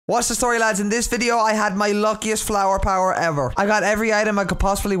What's the story, lads? In this video, I had my luckiest flower power ever. I got every item I could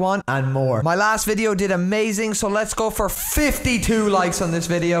possibly want and more. My last video did amazing, so let's go for 52 likes on this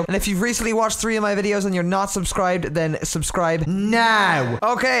video. And if you've recently watched 3 of my videos and you're not subscribed, then subscribe now.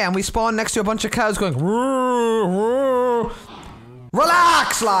 Okay, and we spawned next to a bunch of cows going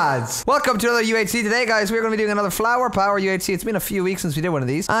relax, lads! Welcome to another UHC. Today, guys, we're going to be doing another flower power UHC. It's been a few weeks since we did one of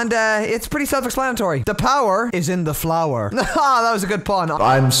these. And it's pretty self-explanatory. The power is in the flower. Ah, that was a good pun.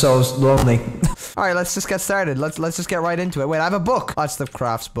 I'm so lonely. Alright, let's just get started. Let's just get right into it. Wait, I have a book. Oh, it's the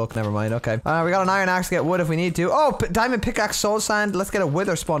crafts book. Never mind. Okay. We got an iron axe to get wood if we need to. Oh, diamond pickaxe, soul sand. Let's get a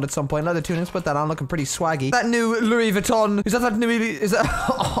wither spawned at some point. Leather tunics. Put that on. Looking pretty swaggy. That new Louis Vuitton. Is that new? Is that?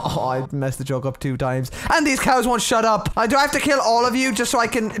 Oh, I messed the joke up 2 times. And these cows won't shut up. Do I have to kill all of you just so I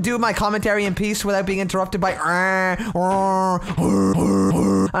can do my commentary in peace without being interrupted by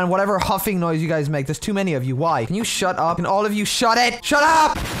and whatever huffing noise you guys make? There's too many of you. Why? Can you shut up? Can all of you shut it? Shut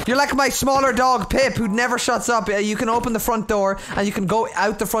up! You're like my smaller dog Pip, who never shuts up. You can open the front door and you can go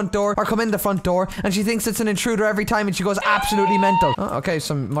out the front door or come in the front door, and she thinks it's an intruder every time and she goes absolutely mental. Oh, okay,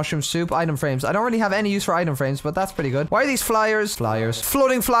 some mushroom soup, item frames. I don't really have any use for item frames, but that's pretty good. Why are these flyers?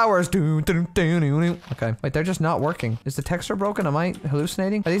 Floating flowers. Okay, wait, they're just not working. Is the texture broken? Am I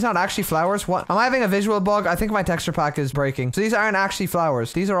hallucinating? Are these not actually flowers? What? Am I having a visual bug? I think my texture pack is breaking. So these aren't actually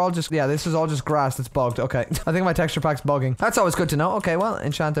flowers. These are all just, yeah, this is all just grass that's bugged. Okay. I think my texture pack's bugging. That's always good to know. Okay, well,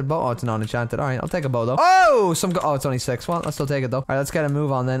 enchanted bow. Oh, it's not enchanted. All right, I'll take a bow though. Oh, oh, it's only 6. Well, I'll still take it though. All right, let's get a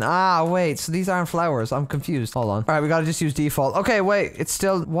move on then. Ah, wait. So these aren't flowers. I'm confused. Hold on. All right, we gotta just use default. Okay, wait. It's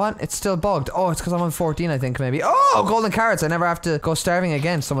still, what? It's still bugged. Oh, it's because I'm on 14, I think, maybe. Oh, golden carrots. I never have to go starving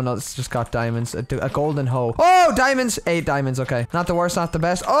again. Someone else just got diamonds. A golden hoe. Oh, diamonds. 8 diamonds. Okay. Not the worst, not the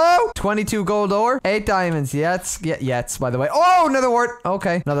best. Oh, 22 gold ore. 8 diamonds. Yes. Yes, by the way. Oh, another wart.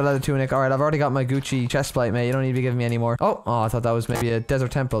 Okay. Another leather tunic. All right, I've already got my Gucci chest plate, mate. You don't need to be giving me any more. Oh, I thought that was maybe a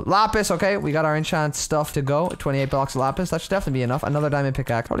desert temple. Lapis. Okay, we got our enchant stuff to go. 28 blocks of lapis. That should definitely be enough. Another diamond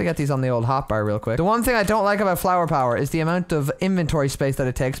pickaxe. Probably get these on the old hotbar real quick. The one thing I don't like about flower power is the amount of inventory space that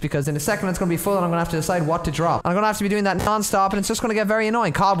it takes, because in a second it's going to be full and I'm going to have to decide what to drop. I'm going to have to be doing that non-stop and it's just going to get very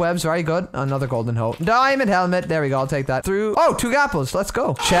annoying. Cobwebs. Very good. Another golden hoe. Diamond helmet. There we go. I'll take that. Through. Oh, 2 apples. Let's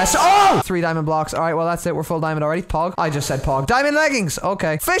go. Chest. Oh! 3 diamond blocks. All right, well, that's it. We're full diamond already. Pog. I just said pog. Diamond leggings.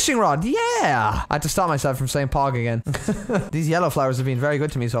 Okay. Fishing rod. Yeah. I had to stop myself from saying pog again. These yellow flowers have been very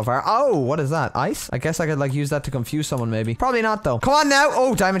good to me so far. Oh, what is that? Ice? I guess I could like use that to confuse someone maybe. Probably not though. Come on now.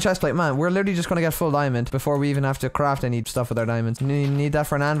 Oh, diamond chest plate. Man, we're literally just gonna get full diamond before we even have to craft any stuff with our diamonds. Need that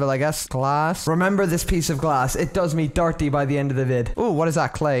for an anvil, I guess. Glass. Remember this piece of glass. It does me dirty by the end of the vid. Oh, what is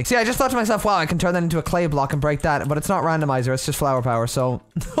that? Clay. See, I just thought to myself, wow, I can turn that into a clay block and break that, but it's not randomizer. It's just flower power. So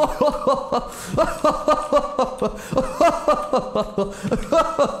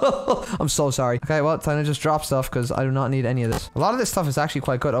I'm so sorry. Okay, well, time to just drop stuff because I do not need any of this. A lot of this stuff is actually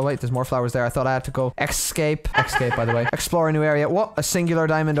quite good. Oh wait, there's more flowers there. I thought I had to go escape, by the way. Explore a new area. What? A singular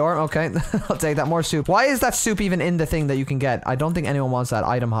diamond ore. Okay. I'll take that. More soup. Why is that soup even in the thing that you can get? I don't think anyone wants that.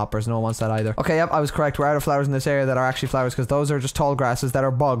 Item hoppers. No one wants that either. Okay, yep, I was correct. We're out of flowers in this area that are actually flowers because those are just tall grasses that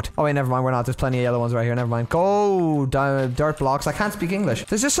are bugged. Oh wait, never mind. We're not. There's plenty of yellow ones right here. Never mind. Go dirt blocks. I can't speak English.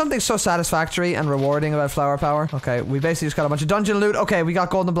 There's just something so satisfactory and rewarding about flower power. Okay, we basically just got a bunch of dungeon loot. Okay, we got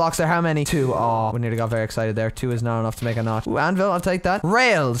golden blocks there. How many? 2. Oh, we nearly got very excited there. 2 is not enough to make a knot. Ooh, anvil. I'll take that.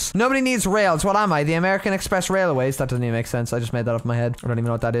 Rails. Nobody needs rails. What am I? The American Express Railways? That doesn't even make sense. I just made that up in my head. I don't even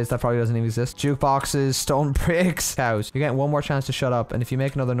know what that is. That probably doesn't even exist. Jukeboxes, stone bricks, cows. You're getting one more chance to shut up, and if you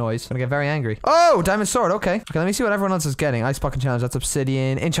make another noise, I'm gonna get very angry. Oh, diamond sword. Okay. Okay, let me see what everyone else is getting. Ice bucket challenge. That's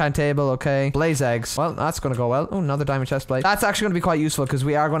obsidian. Enchant table. Okay. Blaze eggs. Well, that's gonna go well. Oh, another diamond chest plate. That's actually gonna be quite useful because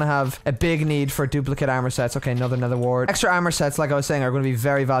we are gonna have a big need for duplicate armor sets. Okay, another nether ward. Extra armor sets, like I was saying, are gonna be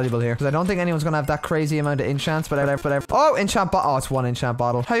very valuable here because I don't think anyone's gonna have that crazy amount of enchants, but oh, enchant bottle. Oh, it's 1 enchant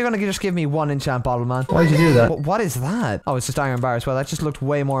bottle. How are you gonna just give me 1 enchant bottle, man? Why'd you do that? What is that? Oh, it's just iron bars. Well, that just looked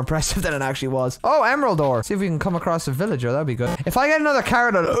way more impressive than it actually was. Oh, emerald ore. See if we can come across a villager. That'd be good. If I get another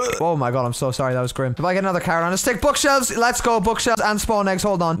carrot on... Oh my god, I'm so sorry. That was grim. If I get another carrot on a stick. Bookshelves. Let's go. Bookshelves and spawn eggs.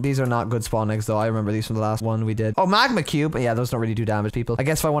 Hold on. These are not good spawn eggs, though. I remember these from the last one we did. Oh, magma cube. Yeah, those don't really do damage, people. I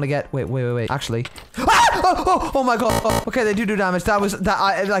guess if I want to get... Wait. Actually... Ah! Oh my god. Oh, okay, they do damage. That was...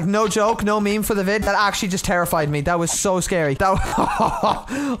 like, no joke. No meme for the vid. That actually just terrified me. That was so scary. That...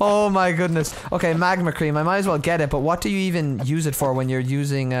 Oh my goodness. Okay, magma cream. I might as well get it, but what do you even use it for when you're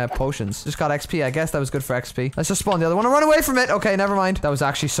using potions? Just got XP. I guess that was good for XP. Let's just spawn the other one and run away from it. Okay, never mind. That was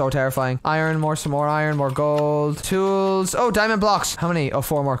actually so terrifying. Iron, some more iron, more gold. Tools. Oh, diamond blocks. How many? Oh,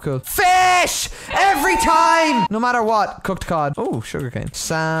 4 more. Cool. Fish! Every time! No matter what. Cooked cod. Oh, sugarcane.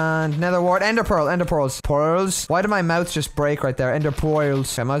 Sand. Nether wart. Ender pearl. Ender pearls. Pearls? Why did my mouth just break right there? Ender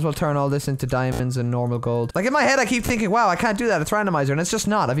pearls. Okay, I might as well turn all this into diamonds and normal gold. Like in my head, I keep thinking, wow, I can't do that. It's randomizer. And it's just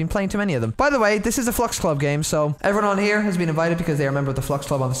not. I've been playing too many of them. By the way, this is a Flux Club game. So everyone on here has been invited because they are a member of the Flux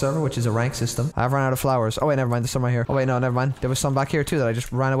Club on the server, which is a rank system. I've run out of flowers. Oh, wait, never mind. There's some right here. Oh, wait, no, never mind. There was some back here too that I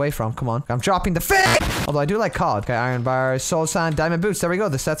just ran away from. Come on. I'm dropping the fish! Although I do like cod. Okay, iron bars, soul sand, diamond boots. There we go.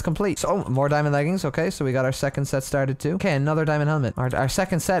 The set's complete. So, oh, more diamond leggings. Okay, so we got our second set started too. Okay, another diamond helmet. Our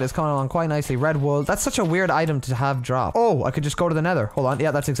second set is coming along quite nicely. Red wool. That's such a weird item to have drop. Oh, I could just go to the nether. Hold on.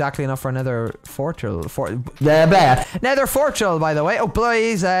 Yeah, that's exactly enough for another fortune. Nether fortune, by the way. Oh,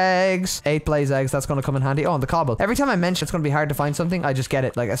 blaze eggs. 8 blaze eggs. That's going to come in handy. Oh, and the cobble. Every time I mention it's going to be hard to find something, I just get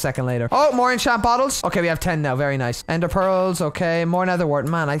it like a second later. Oh, more enchant bottles. Okay, we have 10 now. Very nice. Ender pearls. Okay, more nether wart.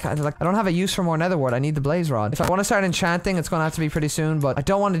 Man, I don't have a use for more nether wart. I need the blaze rod. If I want to start enchanting, it's going to have to be pretty soon, but I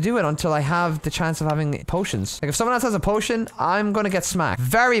don't want to do it until I have the chance of having potions. Like if someone else has a potion, I'm going to get smacked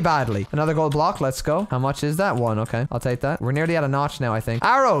very badly. Another gold block. Let's go. How much is that? 1. Okay, I'll take that. We're nearly at a notch now, I think.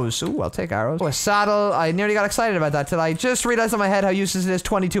 Arrows. Ooh, I'll take arrows. Oh, a saddle. I nearly got excited about that till I just realized in my head how useless it is.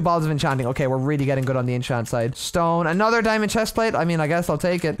 22 balls of enchanting. Okay, we're really getting good on the enchant side. Stone. Another diamond chest plate. I mean, I guess I'll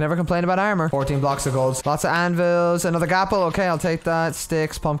take it. Never complain about armor. 14 blocks of gold. Lots of anvils. Another gapple. Okay, I'll take that.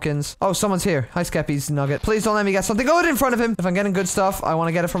 Sticks, pumpkins. Oh, someone's here. Hi, Skeppy's nugget. Please don't let me get something good in front of him. If I'm getting good stuff, I want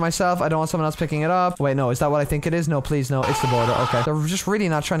to get it for myself. I don't want someone else picking it up. Wait, no. Is that what I think it is? No, please, no. It's the border. Okay. They're just really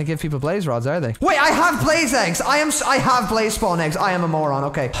not trying to give people blaze rods, are they? Wait, I have blaze eggs. I have blaze spawn eggs. I am a moron.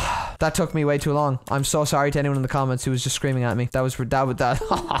 Okay. That took me way too long. I'm so sorry to anyone in the comments who was just screaming at me. That.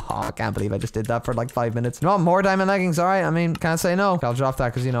 I can't believe I just did that for like 5 minutes. No, more diamond leggings. All right. I mean, can't say no. I'll drop that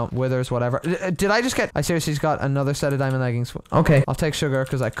because, you know, withers, whatever. Did I just get... I seriously just got another set of diamond leggings. Okay. I'll take sugar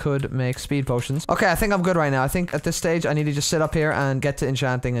because I could make speed potions. Okay, I think I'm good right now. I think at this stage, I need to just sit up here and get to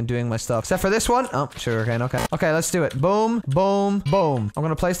enchanting and doing my stuff. Except for this one. Oh, sugarcane. Okay. Okay, let's do it. Boom, boom, boom. I'm going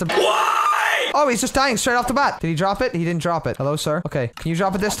to place the... Oh, he's just dying straight off the bat. Did he drop it? He didn't drop it. Hello, sir. Okay. Can you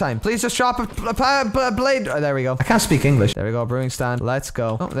drop it this time? Please just drop a blade. Oh, there we go. I can't speak English. There we go. Brewing stand. Let's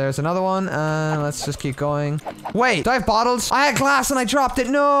go. Oh, there's another one. And let's just keep going. Wait. Do I have bottles? I had glass and I dropped it.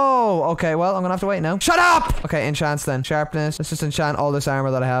 No. Okay, well, I'm gonna have to wait now. Shut up! Okay, enchants then. Sharpness. Let's just enchant all this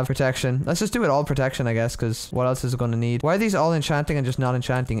armor that I have. Protection. Let's just do it all protection, I guess, because what else is it gonna need? Why are these all enchanting and just not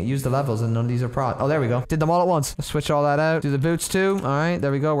enchanting? It used the levels and none of these are prot. Oh, there we go. Did them all at once. Let's switch all that out. Do the boots too. All right,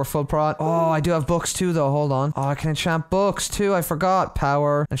 there we go. We're full prot. Oh, I do have books too, though. Hold on. Oh, I can enchant books too. I forgot.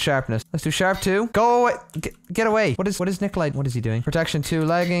 Power and sharpness. Let's do sharp 2. Go away. Get away. What is Nikolai? What is he doing? Protection 2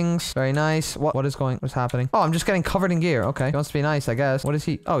 leggings. Very nice. What's happening? Oh, I'm just getting covered in gear. Okay. He wants to be nice, I guess. What is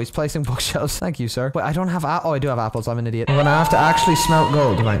he? Oh, he's placing bookshelves. Thank you, sir. Wait, I don't have oh, I do have apples. I'm an idiot. I'm gonna have to actually smelt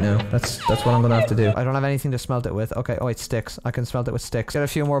gold right now. That's what I'm gonna have to do. I don't have anything to smelt it with. Okay. Oh, wait, sticks. I can smelt it with sticks. Get a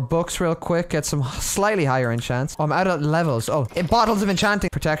few more books real quick. Get some slightly higher enchants. Oh, I'm out of levels. Oh, bottles of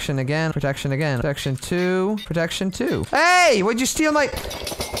enchanting. Protection again. Protection again. Protection 2. Protection 2. Hey, why'd you steal my...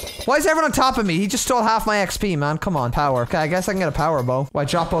 Why is everyone on top of me? He just stole half my XP, man. Come on. Power. Okay, I guess I can get a power bow. Oh, I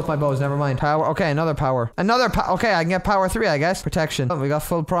dropped both my bows. Never mind. Power. Okay, another power. Okay, I can get power 3, I guess. Protection. Oh, we got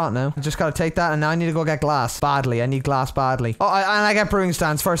full prot now. I just gotta take that, and now I need to go get glass. Badly. I need glass badly. Oh, and I get brewing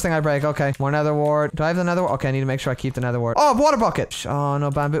stands. First thing I break. Okay. More nether wart. Do I have the nether wart? Okay, I need to make sure I keep the nether wart. Oh, water bucket. Oh,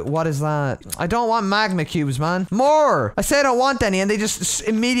 no bamboo. What is that? I don't want magma cubes, man. More. I say I don't want any, and they just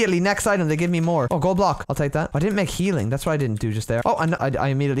immediately, next item, they give me more. Oh, gold block. I'll take that. I didn't make healing. That's what I didn't do just there. Oh, and I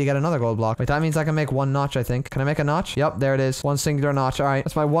immediately get another gold block. Wait, that means I can make 1 notch, I think. Can I make a notch? Yep, there it is. 1 singular notch. All right.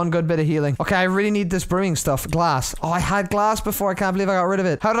 That's my 1 good bit of healing. Okay, I really need this brewing stuff. Glass. Oh, I had glass before. I can't believe I got rid of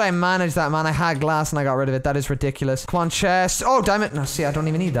it. How did I manage that, man? I had glass and I got rid of it. That is ridiculous. Come on, chest. Oh, diamond. No, see, I don't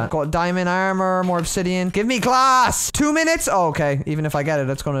even need that. Got diamond armor, more obsidian. Give me glass. 2 minutes. Oh, okay. Even if I get it,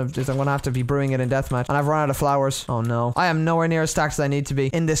 I'm gonna have to be brewing it in deathmatch. And I've run out of flowers. Oh, no. I am nowhere near as stacked as I need to be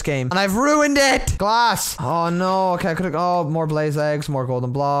in this game. And I've ruined it. Glass. Oh, no. Okay, I could have... Oh, more blaze eggs, more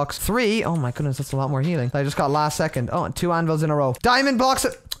golden blocks. 3. Oh, my goodness. That's a lot more healing. I just got last second. Oh, 2 anvils in a row. Diamond blocks.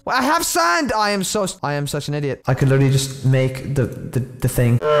 I have sand. I am such an idiot. I could literally just make the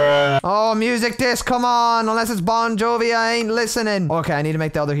thing. Oh, music disc. Come on. Unless it's Bon Jovi, I ain't listening. Okay, I need to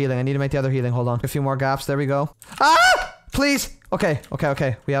make the other healing. Hold on. A few more gaps. There we go. Ah! Please. Okay.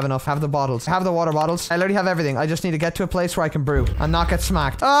 We have enough. Have the bottles. Have the water bottles. I literally have everything. I just need to get to a place where I can brew and not get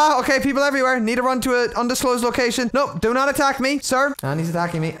smacked. Ah, okay. People everywhere. Need to run to an undisclosed location. Nope. Do not attack me, sir. And he's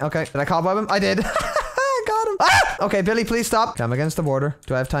attacking me. Okay. Did I cobweb him? I did. I got him. Ah! Okay, Billy, please stop. Okay, I'm against the border.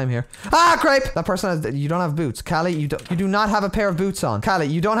 Do I have time here? Ah, crepe. That person has... You don't have boots. Callie, you do not have a pair of boots on. Callie,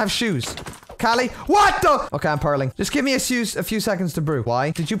 you don't have shoes. Callie, what the... Okay, I'm pearling. Just give me a few seconds to brew.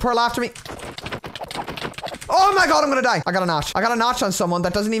 Why? Did you pearl after me? Oh my god, I'm gonna die. I got a notch. I got a notch on someone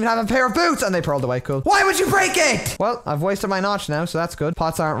that doesn't even have a pair of boots, and they pearled away. Cool. Why would you break it? Well, I've wasted my notch now, so that's good.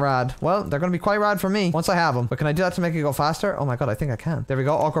 Pots aren't rad. Well, they're gonna be quite rad for me once I have them. But can I do that to make it go faster? Oh my god, I think I can. There we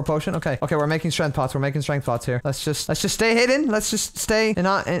go. Awkward potion. Okay. Okay, we're making strength pots. We're making strength pots here. Let's just stay hidden. Let's just stay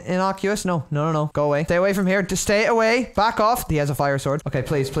innocuous. No. Go away. Stay away from here. Just stay away. Back off. He has a fire sword. Okay,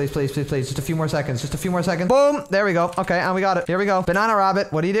 please. Just a few more seconds. Just a few more seconds. Boom. There we go. Okay, and we got it. Here we go. Banana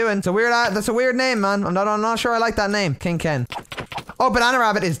rabbit. What are you doing? It's a weird. That's a weird name, man. I'm not sure I like that name. King Ken. Oh, Banana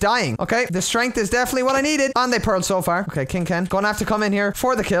Rabbit is dying. Okay, the strength is definitely what I needed. And they pearled so far. Okay, King Ken. Gonna have to come in here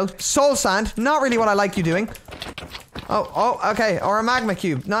for the kill. Soul Sand. Not really what I like you doing. Oh, okay. Or a magma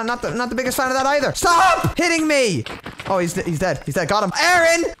cube. Not the biggest fan of that either. Stop hitting me. Oh, he's dead. He's dead. Got him.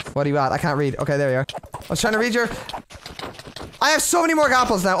 Aaron! What are you at? I can't read. Okay, there you are. I was trying to read your... I have so many more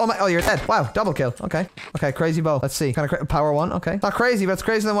apples now. Oh, you're dead. Wow, double kill. Okay. Okay, crazy bow. Let's see. Kind of power 1. Okay. Not crazy, but it's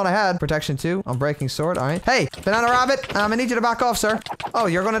crazier than what I had. Protection 2. Unbreaking sword. All right. Hey, Banana Rabbit. I need you to back off, sir. Oh,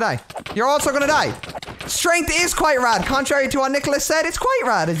 you're gonna die. You're also gonna die. Strength is quite rad. Contrary to what Nicholas said, it's quite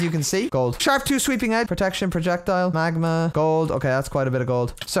rad, as you can see. Gold. Sharp 2 sweeping edge. Protection, projectile, magma, gold. Okay, that's quite a bit of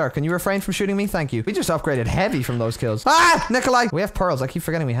gold. Sir, can you refrain from shooting me? Thank you. We just upgraded heavy from those kills. Ah, Nikolai. We have pearls. I keep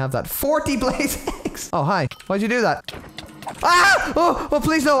forgetting we have that. 40 blaze eggs. Oh, hi. Why'd you do that? Ah! Oh,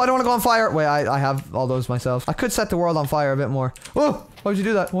 please no. I don't want to go on fire. Wait, I have all those myself. I could set the world on fire a bit more. Oh, why would you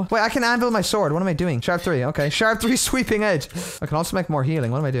do that? What? Wait, I can anvil my sword. What am I doing? Sharp 3. Okay. Sharp 3 sweeping edge. I can also make more healing.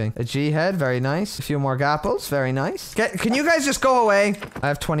 What am I doing? A G head. Very nice. A few more gapples. Very nice. Can you guys just go away? I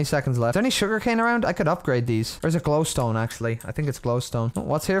have 20 seconds left. Is there any sugarcane around? I could upgrade these. There's a glowstone, actually. I think it's glowstone. Oh,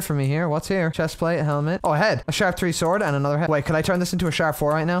 what's here for me here? What's here? Chest plate, a helmet. Oh, a head. A sharp 3 sword and another head. Wait, could I turn this into a sharp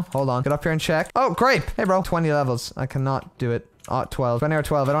 4 right now? Hold on. Get up here and check. Oh, great. Hey, bro. 20 levels. I cannot do it. 12. 20 or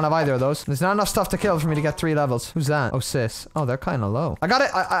 12. I don't have either of those. There's not enough stuff to kill for me to get 3 levels. Who's that? Oh, sis. Oh, they're kind of low. I got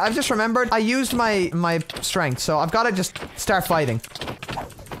it. I've just remembered. I used my strength, so I've got to just start fighting.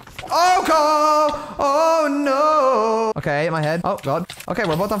 Oh, God. Oh, no. Okay, my head. Oh, God. Okay,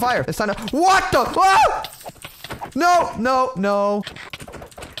 we're both on fire. It's time to... What the... Whoa! No.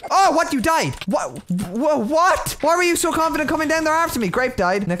 Oh, what? You died. What? What? Why were you so confident coming down there after me? Grape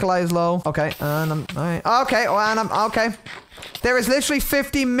died. Nikolai is low. Okay, and I'm... All right. Okay, oh, and I'm... Okay. There is literally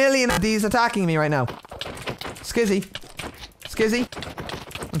 50 million of these attacking me right now. Skizzy.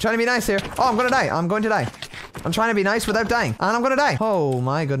 I'm trying to be nice here. Oh, I'm gonna die. I'm going to die. I'm trying to be nice without dying. And I'm gonna die. Oh,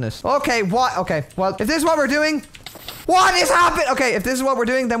 my goodness. Okay, what? Okay, well, if this is what we're doing... What is happening? Okay, if this is what we're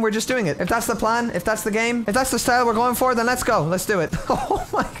doing, then we're just doing it. If that's the plan, if that's the game, if that's the style we're going for, then let's go. Let's do it. Oh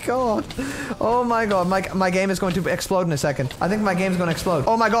my god. Oh my god. My game is going to explode in a second. I think my game's going to explode.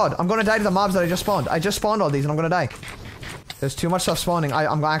 Oh my god. I'm going to die to the mobs that I just spawned. I just spawned all these and I'm going to die. There's too much stuff spawning.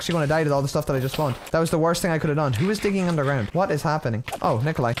 I'm actually going to die to all the stuff that I just spawned. That was the worst thing I could have done. Who is digging underground? What is happening? Oh,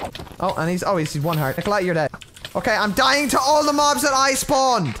 Nikolai. Oh, and he's 1 heart. Nikolai, you're dead. Okay, I'm dying to all the mobs that I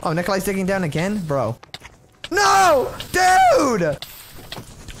spawned. Oh, Nikolai's digging down again? Bro. No! Dude!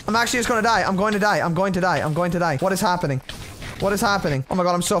 I'm actually just gonna die. I'm going to die. What is happening? What is happening? Oh my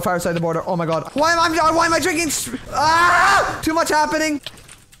god, I'm so far outside the border. Oh my god. Why am I drinking? Ah! Too much happening.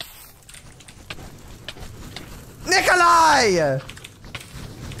 Nikolai!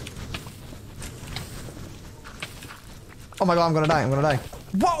 Oh my god, I'm gonna die.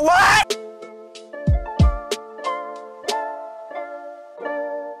 What?